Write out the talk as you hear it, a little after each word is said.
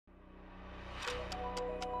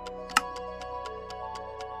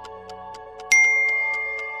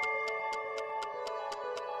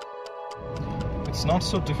It's not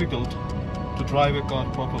so difficult to drive a car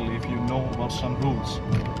properly if you know about some rules.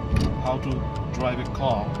 How to drive a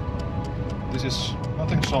car. This is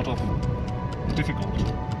nothing sort of difficult.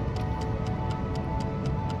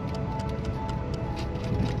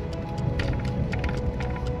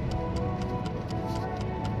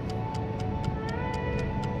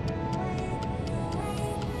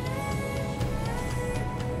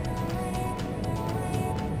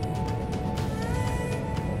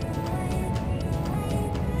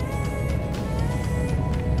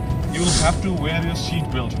 You will have to wear your seat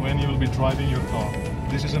belt when you will be driving your car.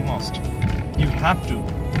 This is a must. You have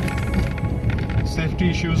to. Safety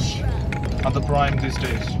issues are the prime these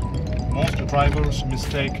days. Most drivers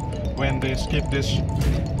mistake when they skip this,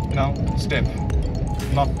 step,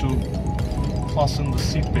 not to fasten the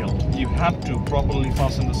seat belt. You have to properly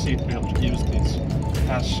fasten the seat belt. Use this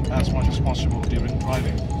as much as possible during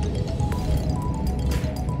driving.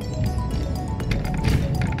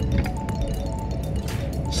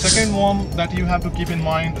 Second one that you have to keep in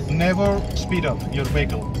mind, never speed up your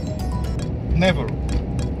vehicle. Never.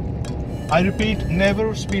 I repeat,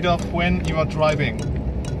 never speed up when you are driving.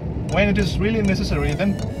 When it is really necessary,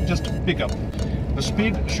 then just pick up. The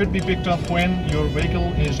speed should be picked up when your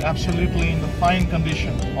vehicle is absolutely in the fine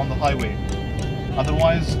condition on the highway.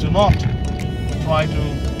 Otherwise, do not try to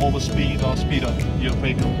overspeed or speed up your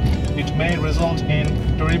vehicle. It may result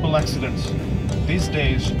in terrible accidents. These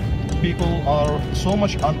days, people are so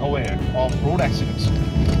much unaware of road accidents.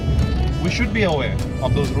 We should be aware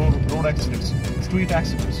of those road accidents, street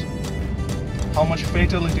accidents, how much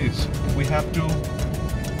fatal it is. We have to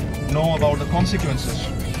know about the consequences.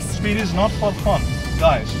 Speed is not for fun,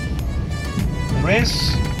 guys.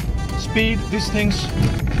 Race, speed, these things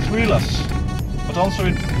thrill us, but also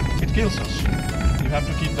it kills us. You have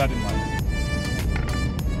to keep that in mind.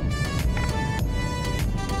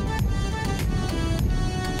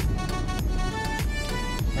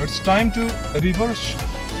 It's time to reverse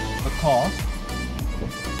the car.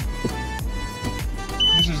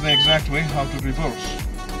 This is the exact way how to reverse.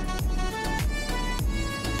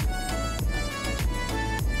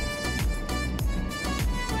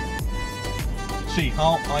 See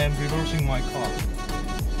how I am reversing my car.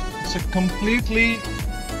 It's a completely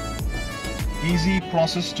easy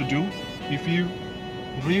process to do if you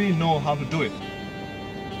really know how to do it.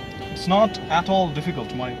 It's not at all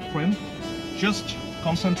difficult, my friend. Just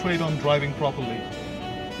concentrate on driving properly.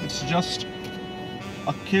 It's just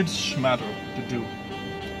a kid's matter to do.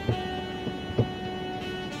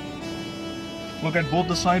 Look at both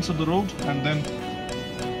the sides of the road and then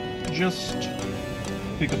just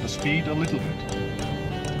pick up the speed a little bit.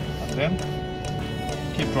 And then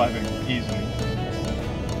keep driving easily.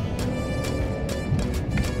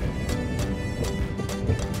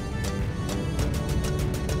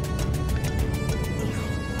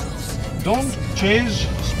 Don't chase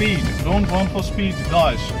speed. Don't run for speed,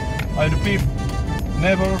 guys. I repeat,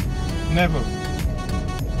 never, never.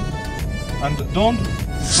 And don't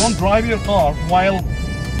drive your car while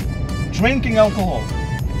drinking alcohol.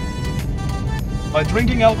 By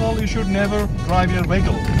drinking alcohol, you should never drive your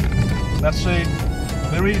vehicle. That's a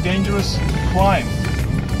very dangerous crime,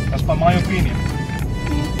 as per my opinion.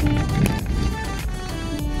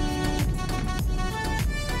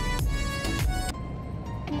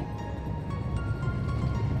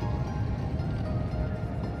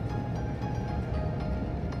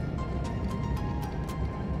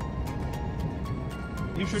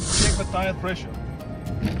 You should check the tire pressure,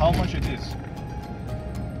 how much it is.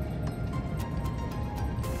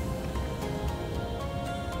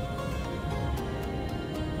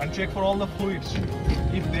 And check for all the fluids,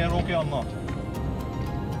 if they are okay or not.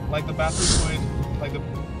 Like the battery fluid, like the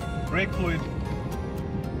brake fluid,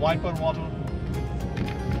 wiper water.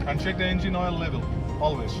 And check the engine oil level,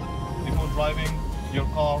 always, before driving your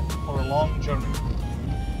car for a long journey.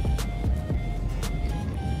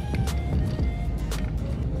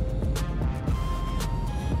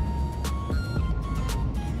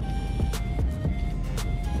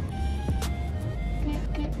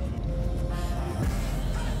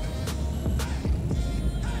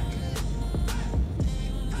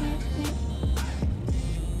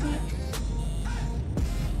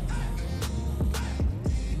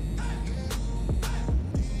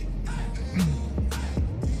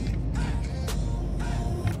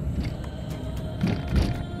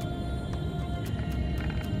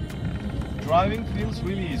 Driving feels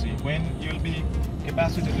really easy when you will be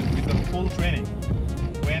capacitated with the full training,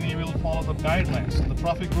 when you will follow the guidelines, the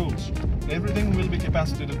traffic rules. Everything will be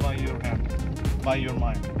capacitated by your hand, by your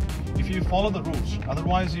mind. If you follow the rules,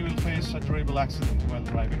 otherwise you will face a terrible accident while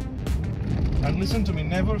driving. And listen to me,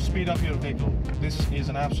 never speed up your vehicle. This is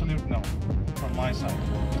an absolute no from my side.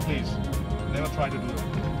 Please, never try to do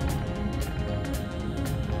that.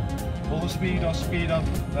 Overspeed or speed up,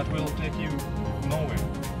 that will take you nowhere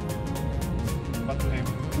but to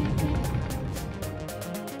heaven.